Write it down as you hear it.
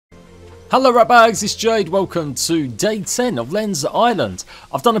Hello ratbags, it's Jade. Welcome to day 10 of LEN'S Island.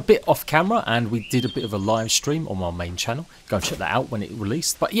 I've done a bit off camera and we did a bit of a live stream on my main channel. Go and check that out when it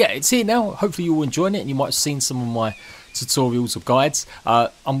released. But yeah, it's here now. Hopefully you're all enjoying it and you might have seen some of my tutorials or guides.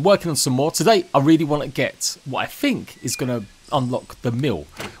 I'm working on some more. Today I really want to get what I think is going to unlock the mill.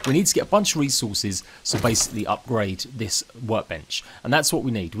 We need to get a bunch of resources to basically upgrade this workbench. And that's what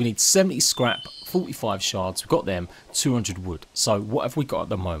we need. We need 70 scrap, 45 shards, we've got them, 200 wood. So what have we got at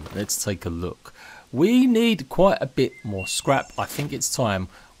the moment? Let's take a look. We need quite a bit more scrap. I think it's time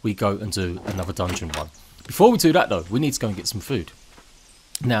we go and do another dungeon one. Before we do that though, we need to go and get some food.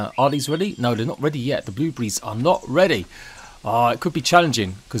 Now, are these ready? No, they're not ready yet. The blueberries are not ready. It could be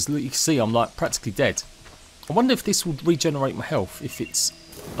challenging because you can see I'm like practically dead. I wonder if this will regenerate my health if it's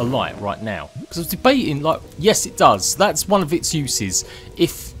alight right now. Because I was debating, like, yes it does. That's one of its uses.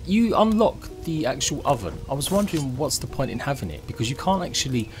 If you unlock the actual oven, I was wondering what's the point in having it, because you can't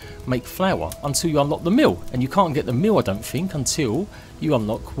actually make flour until you unlock the mill, and you can't get the mill I don't think until you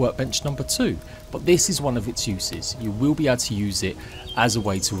unlock workbench number 2. But this is one of its uses. You will be able to use it as a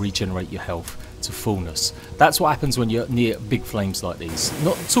way to regenerate your health to fullness. That's what happens when you're near big flames like these.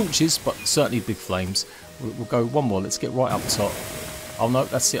 Not torches, but certainly big flames. We'll go one more. Let's get right up top. Oh no,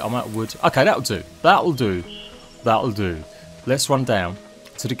 that's it. I'm out of wood. Okay, that'll do. That'll do. That'll do. Let's run down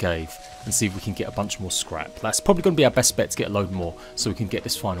to the cave and see if we can get a bunch more scrap. That's probably going to be our best bet to get a load more so we can get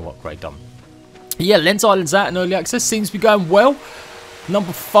this final upgrade done. Yeah, LEN'S Island's out in early access. Seems to be going well.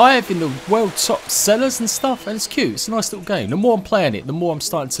 Number 5 in the world top sellers and stuff. And it's cute. It's a nice little game. The more I'm playing it, the more I'm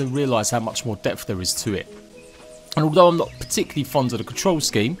starting to realise how much more depth there is to it. And although I'm not particularly fond of the control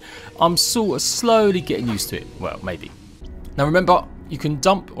scheme, I'm sort of slowly getting used to it. Well, maybe. Now remember, you can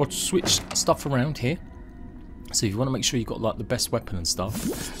dump or switch stuff around here. So if you want to make sure you've got like the best weapon and stuff,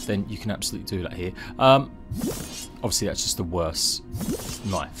 then you can absolutely do that here. Obviously that's just the worst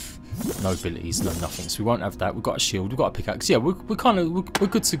knife. No abilities, no nothing. So we won't have that. We've got a shield, we've got a pickaxe. Yeah, we're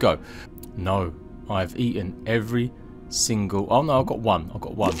good to go. No, I've eaten every single... Oh no, I've got one. I've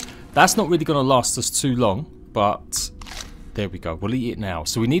got one. That's not really going to last us too long. But there we go, we'll eat it now.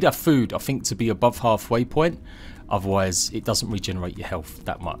 So we need our food, I think, to be above halfway point. Otherwise, it doesn't regenerate your health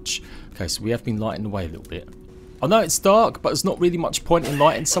that much. Okay, so we have been lighting the way a little bit. I know it's dark, but there's not really much point in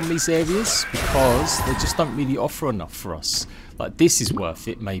lighting some of these areas because they just don't really offer enough for us. Like this is worth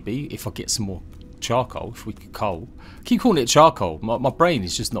it, maybe, if I get some more charcoal, if we could coal. I keep calling it charcoal. My brain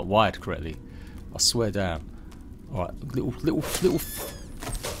is just not wired correctly. I swear down. Alright, little...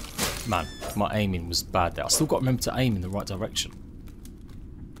 Man, my aiming was bad there. I still got to remember to aim in the right direction.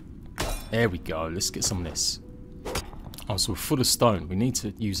 There we go. Let's get some of this. Oh, so we're full of stone. We need to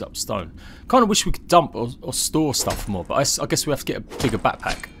use up stone. Kind of wish we could dump or store stuff more, but I guess we have to get a bigger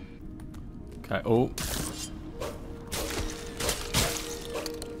backpack. Okay, oh.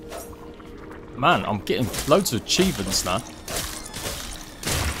 Man, I'm getting loads of achievements now.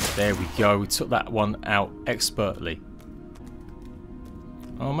 There we go. We took that one out expertly.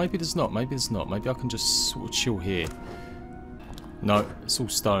 Oh, maybe there's not. Maybe there's not. Maybe I can just sort of chill here. No, it's all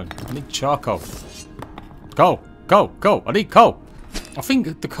stone. I need charcoal. Coal! Coal! Coal! I need coal! I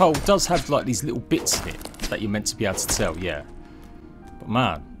think the coal does have like these little bits in it that you're meant to be able to tell, yeah. But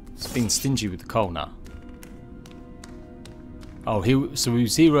man, it's been stingy with the coal now. Oh, so he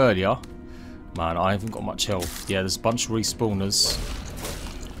was here earlier. Man, I haven't got much health. Yeah, there's a bunch of respawners.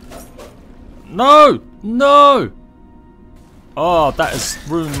 No! No! Oh, that has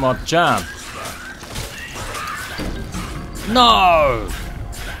ruined my jam. No!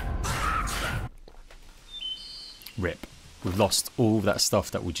 Rip. We've lost all that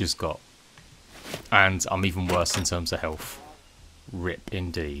stuff that we just got. And I'm even worse in terms of health. Rip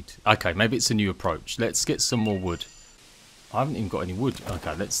indeed. Okay, maybe it's a new approach. Let's get some more wood. I haven't even got any wood.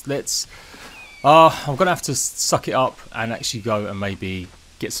 Okay, let's... I'm going to have to suck it up and actually go and maybe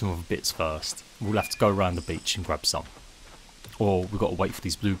get some other bits first. We'll have to go around the beach and grab some. Or we've got to wait for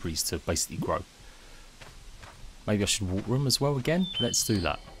these blueberries to basically grow. Maybe I should water them as well again. Let's do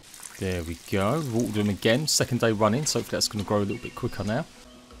that. There we go. Water them again. Second day running. So hopefully that's going to grow a little bit quicker now.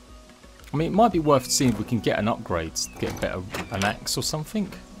 I mean, it might be worth seeing if we can get an upgrade. Get an axe or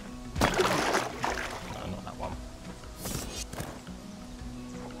something. No, not that one.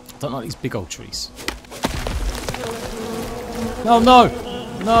 I don't like these big old trees. No, no!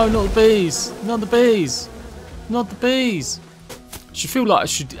 No, not the bees! Not the bees! Not the bees! I should feel like I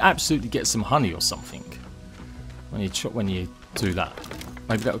should absolutely get some honey or something when you do that.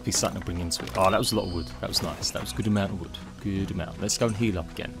 Maybe that would be something to bring into it. Oh, that was a lot of wood. That was nice. That was a good amount of wood. Good amount. Let's go and heal up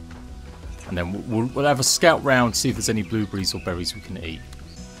again. And then we'll have a scout round, see if there's any blueberries or berries we can eat.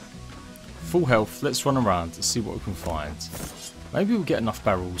 Full health. Let's run around to see what we can find. Maybe we'll get enough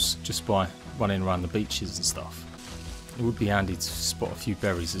barrels just by running around the beaches and stuff. It would be handy to spot a few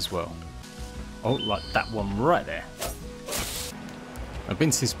berries as well. Oh, like that one right there. I've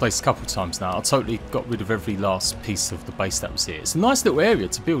been to this place a couple of times now. I totally got rid of every last piece of the base that was here. It's a nice little area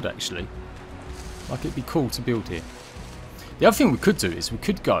to build actually. Like it'd be cool to build here. The other thing we could do is we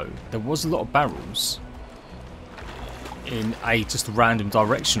could go, there was a lot of barrels in a just a random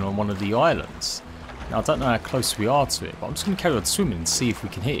direction on one of the islands. Now I don't know how close we are to it, but I'm just going to carry on swimming and see if we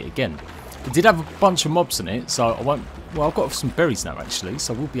can hit it again. It did have a bunch of mobs in it, so I won't, well I've got some berries now actually,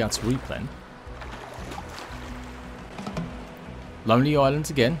 so we'll be able to replen. Lonely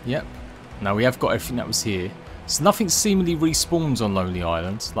Island again, yep. Now we have got everything that was here. So nothing seemingly respawns on Lonely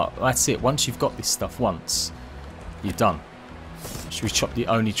Island. Like that's it, once you've got this stuff once, you're done. Should we chop the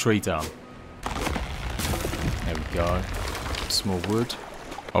only tree down? There we go. Some more wood.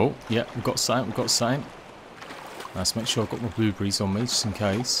 Oh, yeah, we've got something, we've got something. Let's make sure I've got my blueberries on me, just in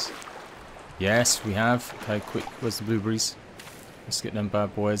case. Yes, we have. Okay, quick, where's the blueberries? Let's get them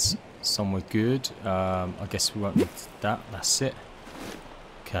bad boys somewhere good. I guess we won't need that, that's it.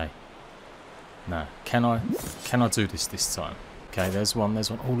 Okay. Now, can I do this time? Okay, there's one,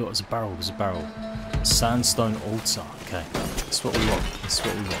 there's one. Oh look, there's a barrel, Sandstone altar. Okay, that's what we want, that's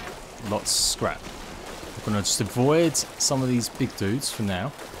what we want. Lots of scrap. We're going to just avoid some of these big dudes for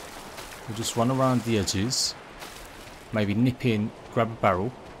now. We'll just run around the edges. Maybe nip in, grab a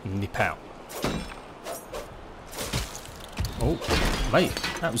barrel, and nip out. Oh, mate,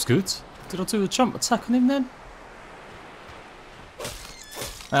 that was good. Did I do a jump attack on him then?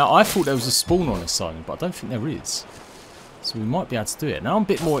 Now, I thought there was a spawn on this island, but I don't think there is. So we might be able to do it. Now I'm a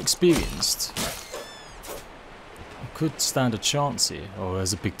bit more experienced. I could stand a chance here. Oh,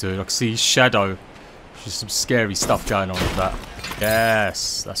 there's a big dude. I can see his shadow. There's some scary stuff going on with that.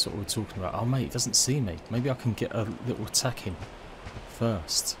 Yes, that's what we're talking about. Oh, mate, he doesn't see me. Maybe I can get a little attack in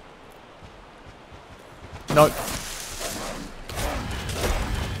first. No.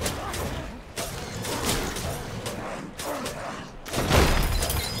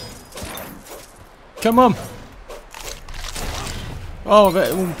 Come on. Oh, I've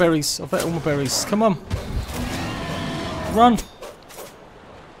ate all my berries. I've ate all my berries. Come on. Run.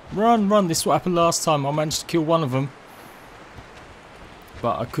 Run, run. This is what happened last time. I managed to kill one of them.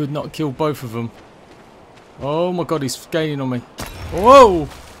 But I could not kill both of them. Oh my god, he's gaining on me. Whoa!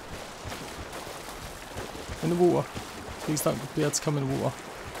 In the water. Please don't be able to come in the water.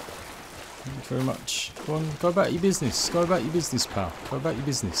 Thank you very much. Go on, go about your business. Go about your business, pal. Go about your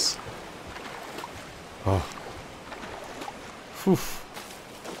business. Oh. Whew.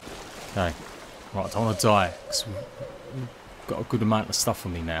 Okay. Right, I don't want to die. Because we've got a good amount of stuff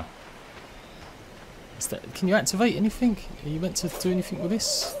on me now. Is that, can you activate anything? Are you meant to do anything with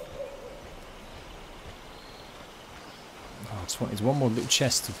this? Oh, I just wanted one more little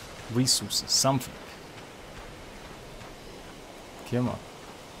chest of resources. Something. Come on.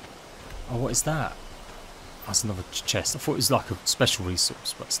 Oh, what is that? That's another chest. I thought it was like a special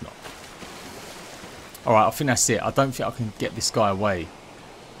resource, but it's not. Alright, I think that's it. I don't think I can get this guy away.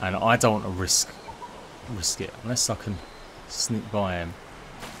 And I don't want to risk it. Unless I can sneak by him.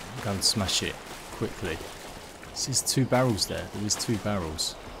 Go and smash it quickly. There's 2 barrels there. There is 2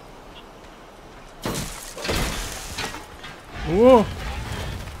 barrels. Whoa!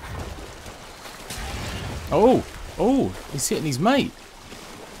 Oh! Oh! He's hitting his mate.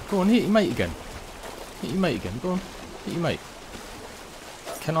 Go on, hit your mate again. Hit your mate again. Go on. Hit your mate.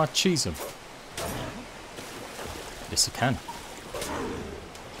 Can I cheese him? Yes, I can.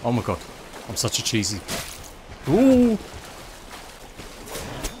 Oh my god. I'm such a cheesy. Ooh!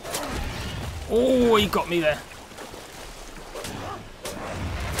 Oh, he got me there.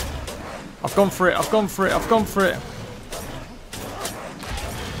 I've gone for it. I've gone for it. I've gone for it.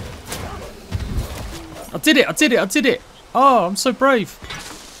 I did it. I did it. I did it. Oh, I'm so brave.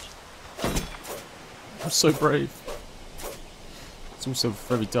 I'm so brave. It's also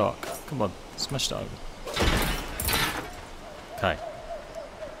very dark. Come on. Smash that over. Okay.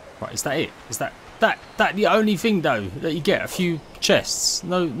 Right, is that it? Is that the only thing though that you get? A few chests?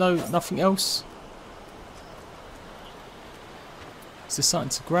 No, nothing else? Is there something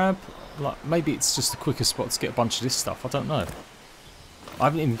to grab? Like maybe it's just a quicker spot to get a bunch of this stuff. I don't know. I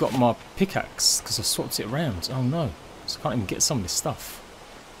haven't even got my pickaxe because I swapped it around. Oh no. So I can't even get some of this stuff.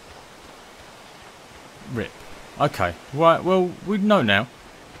 Rip. Okay. Right, well, we know now.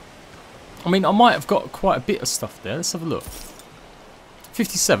 I mean, I might have got quite a bit of stuff there. Let's have a look.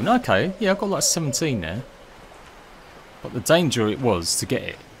 57, okay. Yeah, I've got like 17 there. But the danger it was to get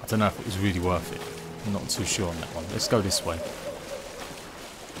it. I don't know if it was really worth it. I'm not too sure on that one. Let's go this way.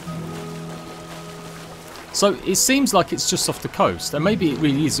 So it seems like it's just off the coast, and maybe it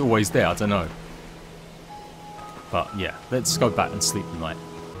really is always there, I don't know. But yeah, let's go back and sleep tonight.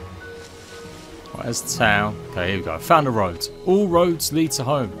 Right, there's the town. Okay, here we go. Found a road. All roads lead to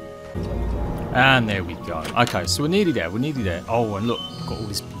home. And there we go. Okay, so we're nearly there. We're nearly there. Oh, and look, we've got all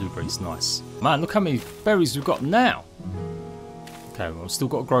these blueberries. Nice. Man, look how many berries we've got now. Okay, well, we've still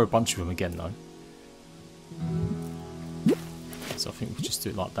got to grow a bunch of them again, though. So I think we'll just do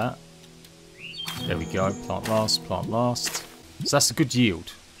it like that. There we go. Plant last, plant last. So that's a good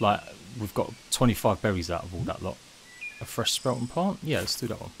yield. Like, we've got 25 berries out of all that lot. A fresh sprouting plant? Yeah, let's do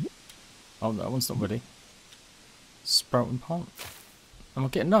that one. Oh, that one's not ready. Sprouting plant. Am I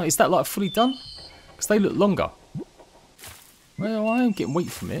getting... No, is that like fully done? Because they look longer. Well, I am getting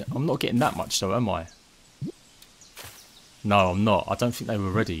wheat from it. I'm not getting that much though, am I? No, I'm not. I don't think they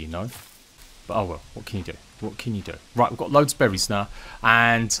were ready, you know. But oh well, what can you do? What can you do? Right, we've got loads of berries now.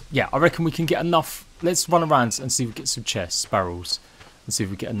 And yeah, I reckon we can get enough. Let's run around and see if we get some chests, barrels. And see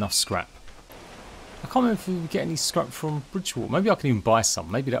if we get enough scrap. I can't remember if we get any scrap from Bridgewater. Maybe I can even buy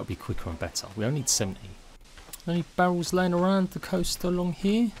some. Maybe that would be quicker and better. We only need 70. Any barrels laying around the coast along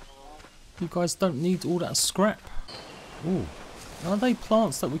here? You guys don't need all that scrap. Ooh. Are they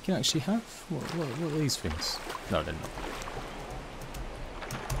plants that we can actually have? What are these things? No, they're not.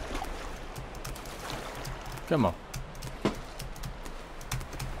 Come on.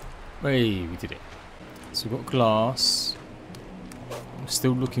 Hey, we did it. So we've got glass. I'm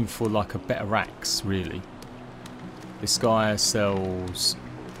still looking for like a better axe, really. This guy sells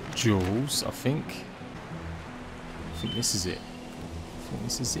jewels, I think. I think this is it. I think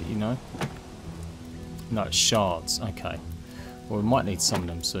this is it, you know. No, it's shards. Okay. Well, we might need some of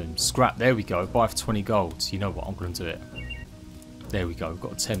them soon. Scrap. There we go. Buy for 20 gold. You know what? I'm going to do it. There we go. We've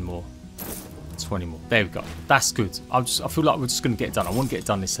got 10 more. 20 more. There we go. That's good. I feel like we're just going to get it done. I want to get it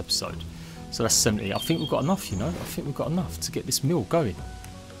done this episode. So that's 70. I think we've got enough, you know. I think we've got enough to get this mill going.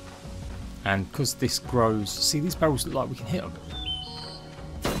 And because this grows... See, these barrels look like we can hit them.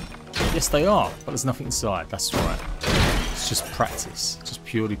 Yes, they are. But there's nothing inside. That's right. It's just practice. Just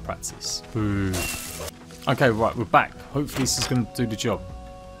purely practice. Boo. Okay, right. We're back. Hopefully this is going to do the job.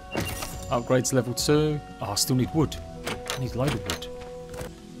 Upgrade to level 2. Oh, I still need wood. I need a load of wood.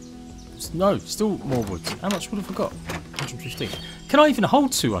 No, still more wood. How much wood have I got? 115. Can I even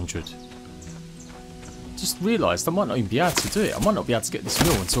hold 200? Just realised I might not even be able to do it. I might not be able to get this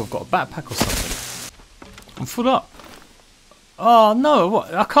mill until I've got a backpack or something. I'm full up. Oh no,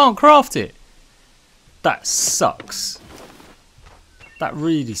 what? I can't craft it. That sucks. That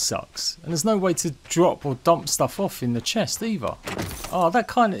really sucks. And there's no way to drop or dump stuff off in the chest either. Oh,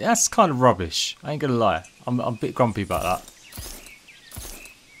 that's kind of rubbish. I ain't gonna lie. I'm a bit grumpy about that.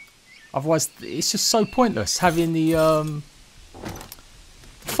 Otherwise, it's just so pointless having the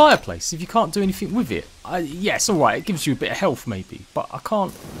fireplace if you can't do anything with it. Yeah, it's alright. It gives you a bit of health maybe, but I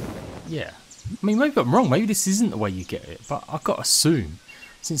can't... Yeah. I mean, maybe I'm wrong. Maybe this isn't the way you get it, but I've got to assume,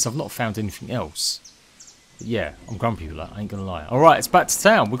 since I've not found anything else. But yeah, I'm grumpy with that. I ain't going to lie. Alright, it's back to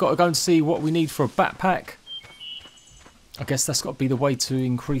town. We've got to go and see what we need for a backpack. I guess that's got to be the way to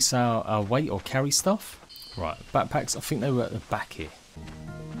increase our weight or carry stuff. Right, backpacks. I think they were at the back here.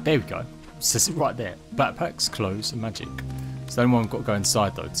 There we go. It says it right there. Backpacks, clothes, and magic. It's the only one I've got to go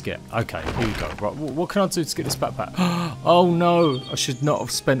inside though to get. Okay, here we go. Right, what can I do to get this backpack? Oh no, I should not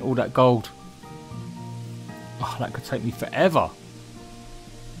have spent all that gold. Oh, that could take me forever.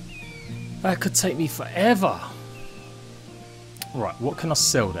 That could take me forever. Right, what can I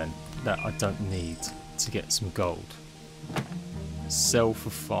sell then that I don't need to get some gold? Sell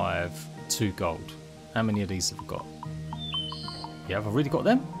for 5, 2 gold. How many of these have I got? Yeah, have I really got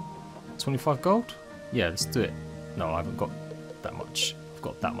them? 25 gold? Yeah, let's do it. No, I haven't got that much. I've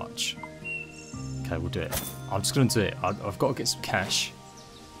got that much. Okay, we'll do it. I'm just going to do it. I've got to get some cash.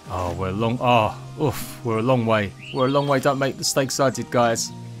 Oh, we're a long... Oh, oof. We're a long way. We're a long way. Don't make mistakes I did,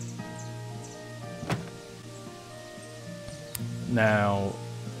 guys. Now,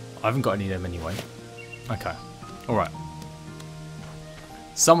 I haven't got any of them anyway. Okay. Alright.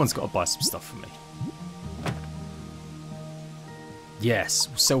 Someone's got to buy some stuff for me. Yes,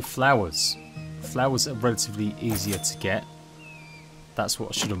 we'll sell flowers. Flowers are relatively easier to get. That's what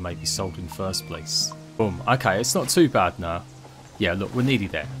I should have maybe sold in the first place. Boom. Okay, it's not too bad now. Yeah, look, we're nearly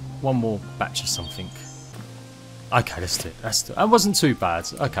there. One more batch of something. Okay, let's do it. That wasn't too bad.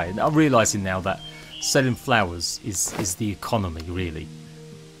 Okay, I'm realising now that selling flowers is the economy, really.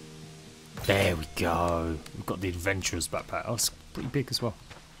 There we go. We've got the adventurer's backpack. Oh, it's pretty big as well.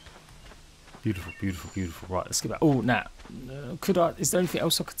 Beautiful, beautiful, beautiful. Right, let's get back. Oh, now, is there anything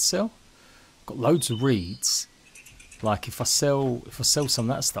else I could sell? Got loads of reeds. Like if I sell some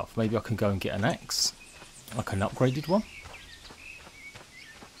of that stuff, maybe I can go and get an axe. Like an upgraded one.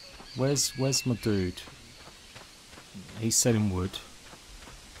 Where's my dude? He's selling wood.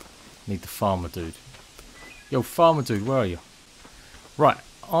 Need the farmer dude. Yo, farmer dude, where are you? Right,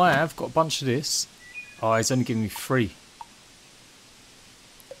 I have got a bunch of this. Oh, he's only giving me 3.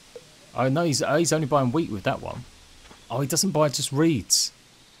 Oh no, he's only buying wheat with that one. Oh, he doesn't buy just reeds.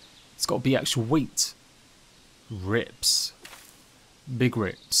 It's got to be actual wheat. Rips. Big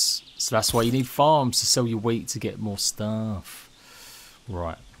rips. So that's why you need farms to sell your wheat to get more stuff.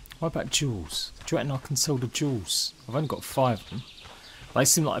 Right. What about jewels? Do you reckon I can sell the jewels? I've only got 5 of them. They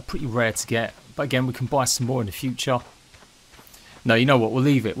seem like they're pretty rare to get. But again, we can buy some more in the future. No, you know what? We'll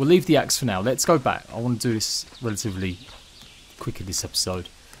leave it. We'll leave the axe for now. Let's go back. I want to do this relatively quick in this episode.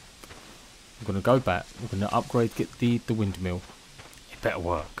 We're going to go back. We're going to upgrade, get the windmill. It better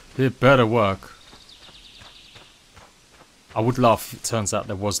work. It better work. I would laugh if it turns out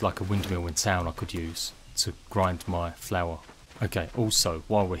there was like a windmill in town I could use to grind my flour. Okay, also,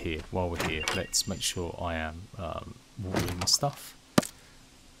 while we're here, let's make sure I am watering my stuff.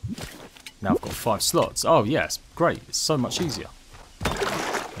 Now I've got 5 slots. Oh yes, great. It's so much easier.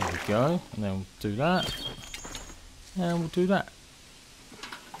 There we go. And then we'll do that. And we'll do that.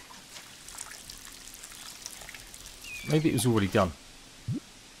 Maybe it was already done.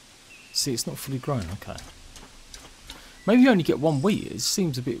 See, it's not fully grown. Okay. Maybe you only get 1 wheat. It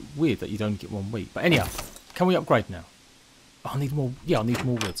seems a bit weird that you'd only get 1 wheat. But anyhow, can we upgrade now? Oh, I need more. Yeah, I need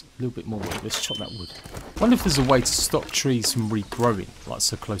more wood. A little bit more wood. Let's chop that wood. I wonder if there's a way to stop trees from regrowing, like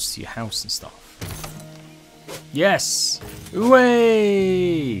so close to your house and stuff. Yes!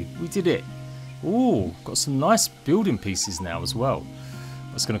 Way! We did it. Ooh, got some nice building pieces now as well.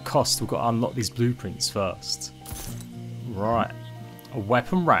 What's going to cost? We've got to unlock these blueprints first. Right. A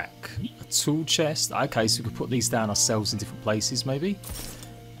weapon rack. A tool chest. Okay, so we could put these down ourselves in different places maybe.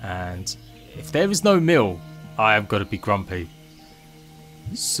 And if there is no mill, I have got to be grumpy.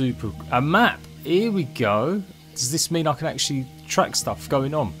 Super. A map. Here we go. Does this mean I can actually track stuff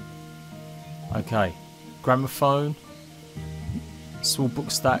going on? Okay. Gramophone. Small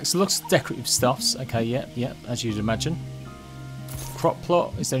book stacks. Lots of decorative stuffs. Okay, yep, as you'd imagine. Crop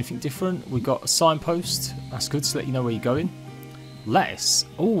plot. Is there anything different? We've got a signpost. That's good to let you know where you're going. Lettuce.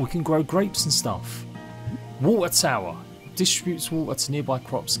 Oh, we can grow grapes and stuff. Water tower. Distributes water to nearby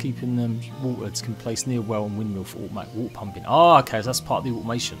crops, keeping them watered. Can place near well and windmill for automatic water pumping. Oh, okay, so that's part of the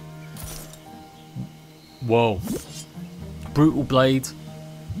automation. Whoa. Brutal blade.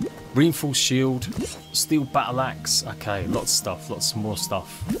 Reinforced shield. Steel battle axe. Okay, lots of stuff, lots more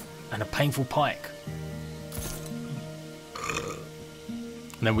stuff. And a painful pike.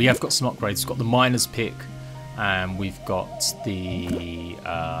 And then we have got some upgrades. We've got the miner's pick. And we've got the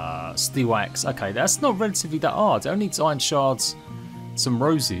steel axe. Okay, that's not relatively that hard. It only needs iron shards, some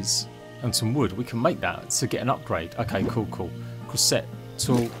roses, and some wood. We can make that to get an upgrade. Okay, cool. Corsair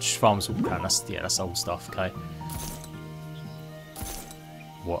torch, farmer's water can. That's old stuff. Okay.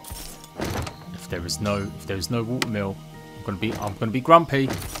 What? If there is no water mill, I'm gonna be grumpy.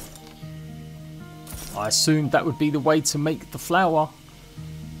 I assumed that would be the way to make the flour.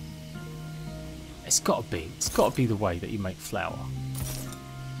 It's got to be the way that you make flour.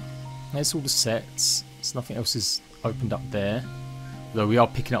 There's all the sets. So nothing else is opened up there. Though we are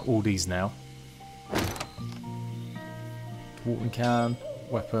picking up all these now. Watering can,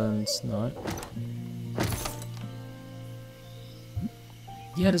 weapons, no.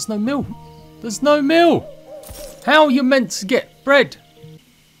 Yeah, there's no mill. There's no mill. How are you meant to get bread?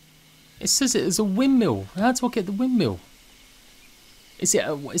 It says it as a windmill. How do I get the windmill? Is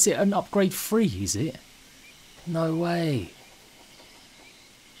it an upgrade free, is it? No way.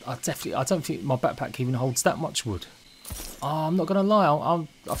 I don't think my backpack even holds that much wood. Oh, I'm not going to lie,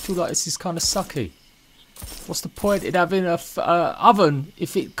 I feel like this is kind of sucky. What's the point in having an oven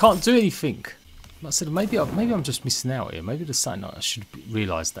if it can't do anything? Like I said, maybe I'm just missing out here. Maybe there's something that I should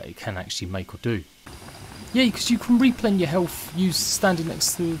realise that it can actually make or do. Yeah, because you can replenish your health standing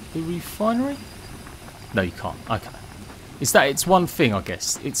next to the refinery? No, you can't. Okay. It's one thing, I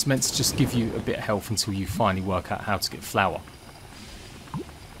guess. It's meant to just give you a bit of health until you finally work out how to get flour.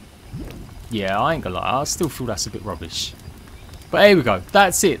 Yeah, I ain't gonna lie. I still feel that's a bit rubbish. But here we go.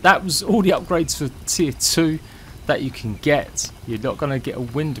 That's it. That was all the upgrades for tier 2 that you can get. You're not gonna get a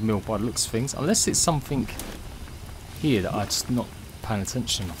windmill by the looks of things, unless it's something here that I'm just not paying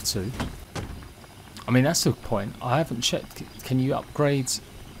attention to. I mean, that's the point. I haven't checked. Can you upgrade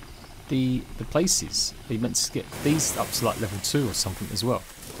the places? Are you meant to get these up to like level 2 or something as well?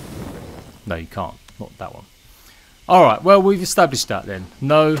 No, you can't. Not that one. Alright, well, we've established that then.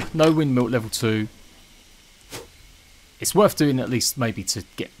 No windmill at level 2. it's worth doing at least maybe to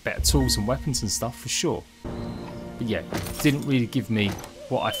get better tools and weapons and stuff for sure. But yeah, it didn't really give me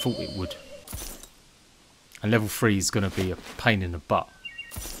what I thought it would. And level 3 is going to be a pain in the butt.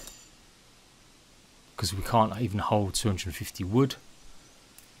 Because we can't even hold 250 wood.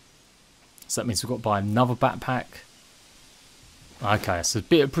 So that means we've got to buy another backpack. Okay, so a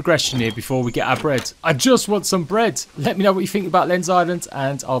bit of progression here before we get our bread. I just want some bread. Let me know what you think about Lens Island,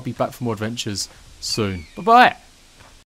 and I'll be back for more adventures soon. Bye-bye.